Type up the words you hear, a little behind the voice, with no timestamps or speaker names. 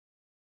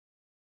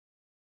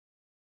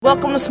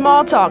Welcome to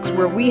Small Talks,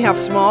 where we have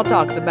small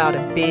talks about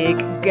a big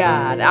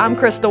God. I'm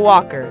Krista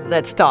Walker.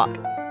 Let's talk.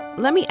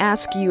 Let me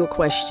ask you a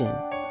question.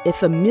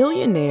 If a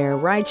millionaire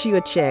writes you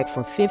a check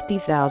for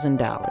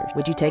 $50,000,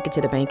 would you take it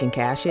to the bank and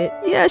cash it?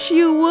 Yes,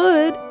 you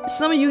would.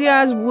 Some of you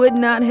guys would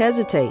not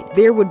hesitate.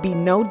 There would be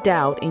no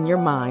doubt in your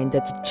mind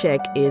that the check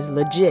is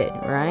legit,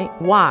 right?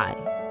 Why?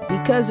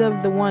 Because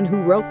of the one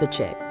who wrote the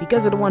check,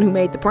 because of the one who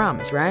made the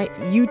promise, right?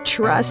 You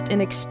trust and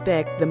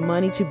expect the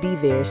money to be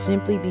there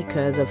simply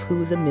because of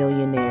who the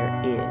millionaire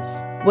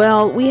is.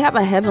 Well, we have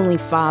a heavenly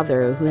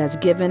Father who has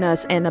given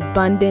us an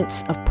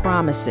abundance of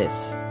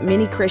promises.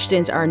 Many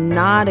Christians are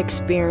not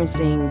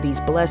experiencing these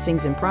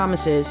blessings and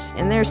promises,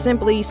 and they're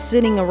simply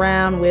sitting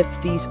around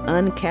with these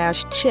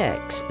uncashed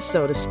checks,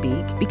 so to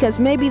speak, because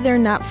maybe they're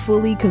not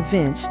fully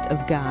convinced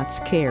of God's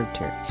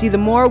character. See, the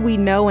more we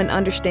know and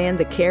understand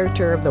the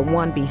character of the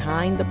one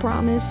behind the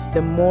promise,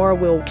 the more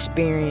we'll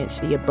experience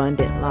the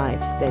abundant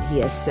life that He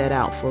has set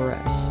out for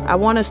us. I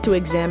want us to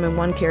examine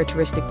one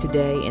characteristic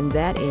today, and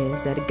that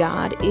is that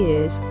God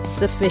is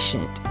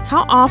sufficient.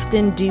 How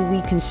often do we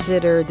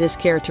consider this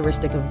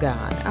characteristic of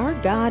God? Our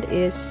God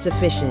is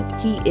sufficient.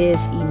 He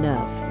is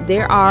enough.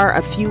 There are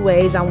a few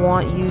ways I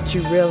want you to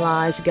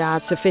realize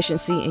God's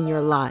sufficiency in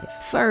your life.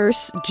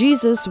 First,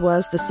 Jesus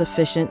was the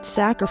sufficient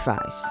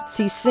sacrifice.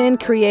 See, sin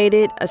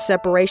created a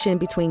separation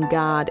between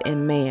God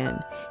and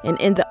man. And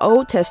in the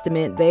Old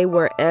Testament, they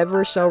were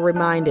ever so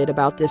reminded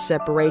about this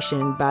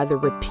separation by the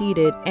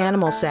repeated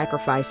animal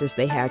sacrifices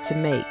they had to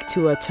make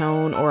to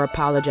atone or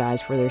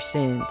apologize for their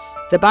sins.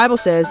 The Bible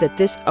says that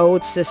this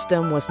old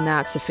system was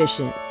not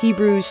sufficient.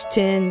 Hebrews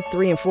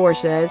 10:3-4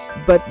 says,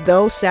 "But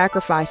those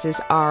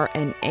sacrifices are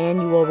an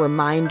annual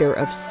reminder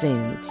of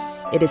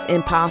sins. It is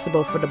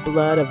impossible for the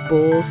blood of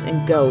bulls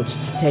and goats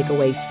to take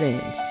away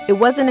sins." It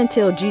wasn't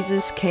until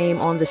Jesus came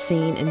on the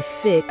scene and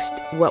fixed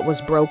what was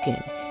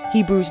broken.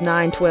 Hebrews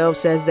 9:12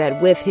 says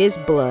that with His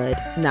blood,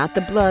 not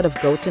the blood of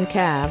goats and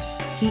calves,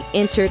 He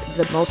entered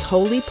the most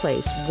holy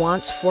place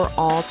once for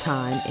all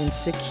time and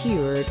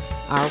secured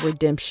our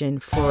redemption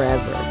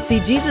forever. See,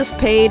 Jesus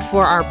paid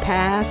for our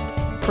past,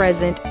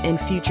 present, and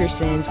future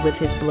sins with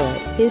His blood.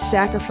 His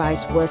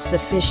sacrifice was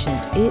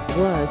sufficient. It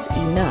was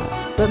enough.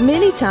 But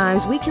many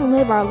times we can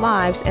live our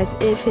lives as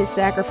if His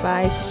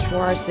sacrifice for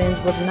our sins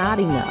was not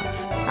enough.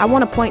 I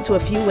want to point to a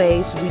few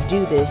ways we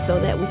do this so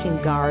that we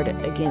can guard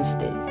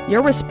against it.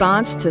 Your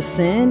response to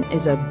sin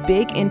is a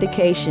big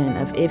indication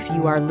of if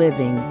you are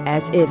living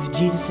as if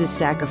Jesus'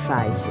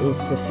 sacrifice is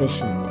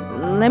sufficient.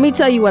 Let me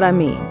tell you what I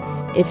mean.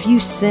 If you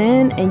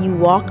sin and you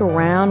walk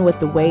around with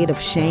the weight of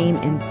shame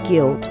and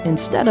guilt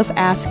instead of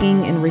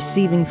asking and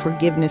receiving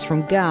forgiveness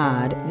from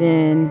God,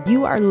 then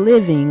you are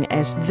living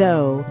as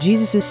though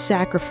Jesus'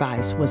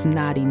 sacrifice was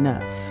not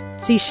enough.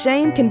 See,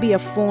 shame can be a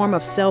form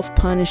of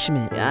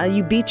self-punishment.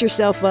 You beat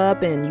yourself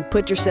up and you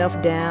put yourself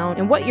down.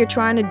 And what you're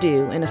trying to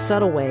do in a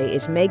subtle way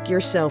is make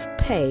yourself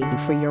pay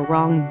for your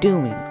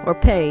wrongdoing or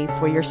pay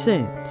for your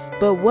sins.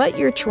 But what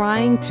you're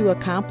trying to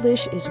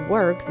accomplish is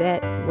work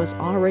that was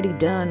already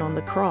done on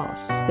the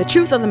cross. The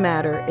truth of the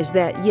matter is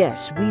that,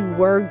 yes, we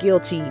were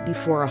guilty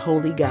before a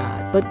holy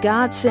God, but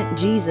God sent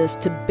Jesus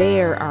to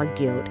bear our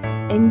guilt.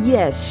 And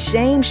yes,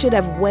 shame should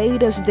have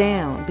weighed us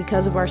down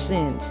because of our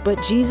sins,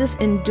 but Jesus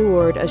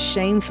endured a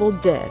shameful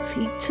death.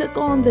 He took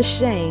on the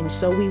shame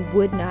so we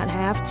would not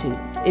have to.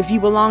 If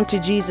you belong to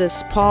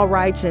Jesus, Paul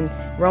writes in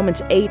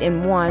Romans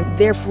 8:1,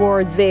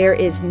 "Therefore there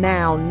is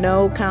now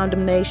no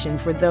condemnation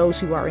for those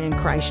who are in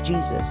Christ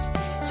Jesus."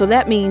 So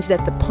that means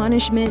that the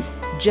punishment,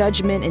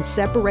 judgment, and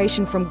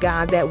separation from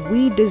God that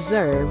we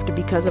deserved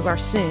because of our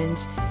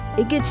sins,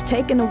 it gets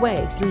taken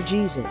away through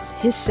Jesus.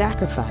 His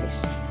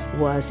sacrifice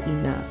was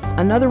enough.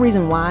 Another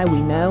reason why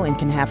we know and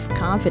can have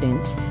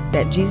confidence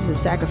that Jesus'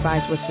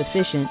 sacrifice was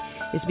sufficient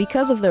is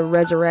because of the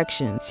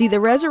resurrection. See, the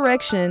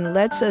resurrection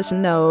lets us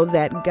know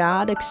that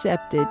God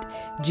accepted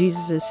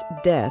Jesus'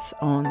 death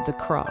on the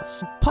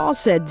cross. Paul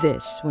said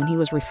this when he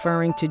was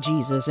referring to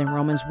Jesus in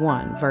Romans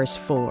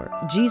 1:4.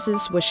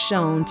 Jesus was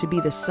shown to be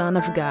the Son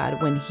of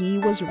God when He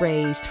was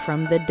raised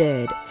from the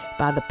dead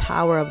by the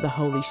power of the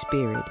Holy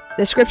Spirit.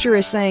 The scripture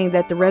is saying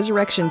that the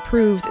resurrection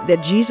proved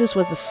that Jesus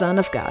was the Son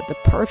of God, the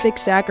perfect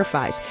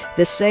sacrifice,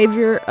 the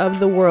Savior of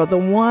the world, the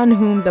one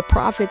whom the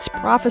prophets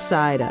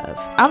prophesied of.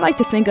 I like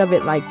to think of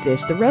it like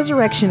this. The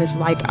resurrection is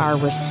like our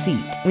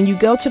receipt. When you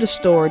go to the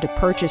store to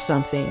purchase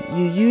something,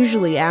 you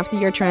usually, after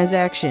your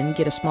transaction,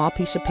 get a small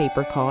piece of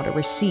paper called a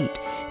receipt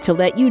to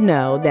let you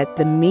know that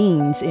the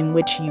means in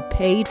which you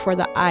paid for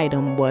the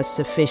item was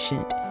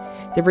sufficient.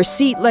 The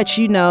receipt lets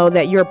you know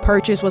that your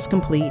purchase was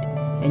complete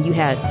and you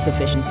had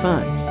sufficient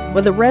funds.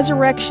 Well, the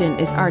resurrection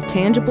is our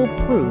tangible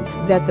proof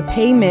that the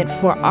payment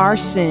for our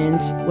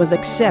sins was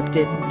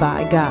accepted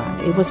by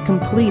God. It was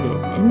completed.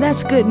 And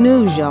that's good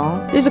news,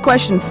 y'all. Here's a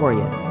question for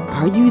you.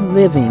 Are you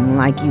living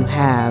like you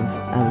have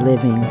a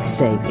living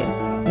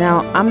Savior?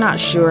 Now, I'm not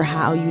sure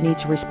how you need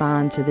to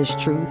respond to this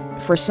truth.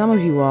 For some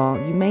of you all,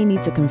 you may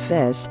need to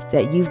confess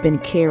that you've been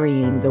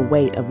carrying the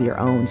weight of your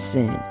own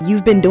sin.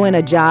 You've been doing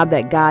a job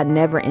that God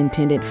never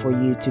intended for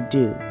you to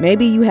do.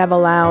 Maybe you have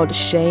allowed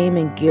shame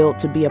and guilt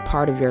to be a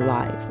part of your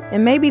life.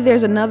 And maybe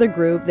there's another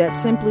group that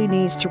simply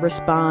needs to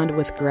respond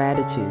with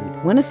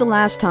gratitude. When is the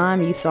last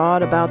time you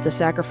thought about the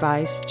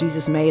sacrifice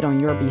Jesus made on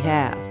your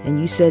behalf and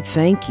you said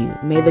thank you?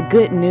 May the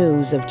good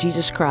news of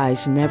Jesus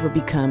Christ never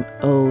become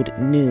old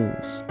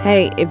news.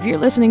 Hey, if you're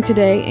listening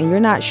today and you're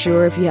not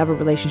sure if you have a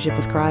relationship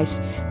with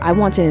Christ, I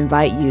want to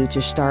invite you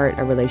to start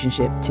a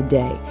relationship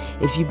today.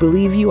 If you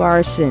believe you are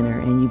a sinner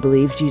and you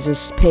believe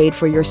Jesus paid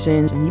for your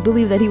sins and you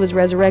believe that he was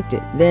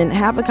resurrected, then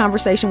have a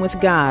conversation with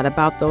God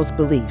about those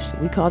beliefs.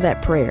 We call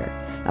that prayer.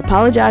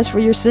 Apologize for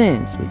your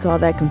sins. We call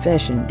that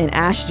confession. And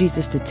ask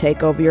Jesus to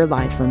take over your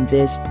life from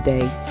this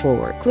day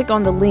forward. Click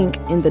on the link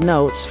in the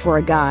notes for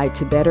a guide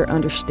to better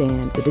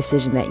understand the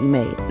decision that you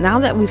made. Now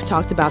that we've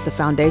talked about the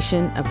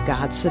foundation of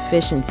God's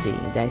sufficiency,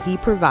 that he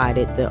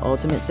provided the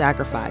ultimate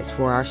sacrifice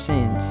for our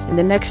sins, in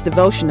the next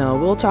devotional,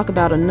 we'll talk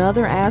about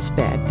another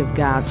aspect of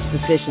God's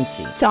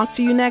sufficiency. Talk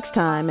to you next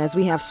time as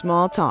we have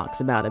small talks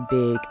about a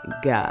big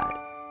God.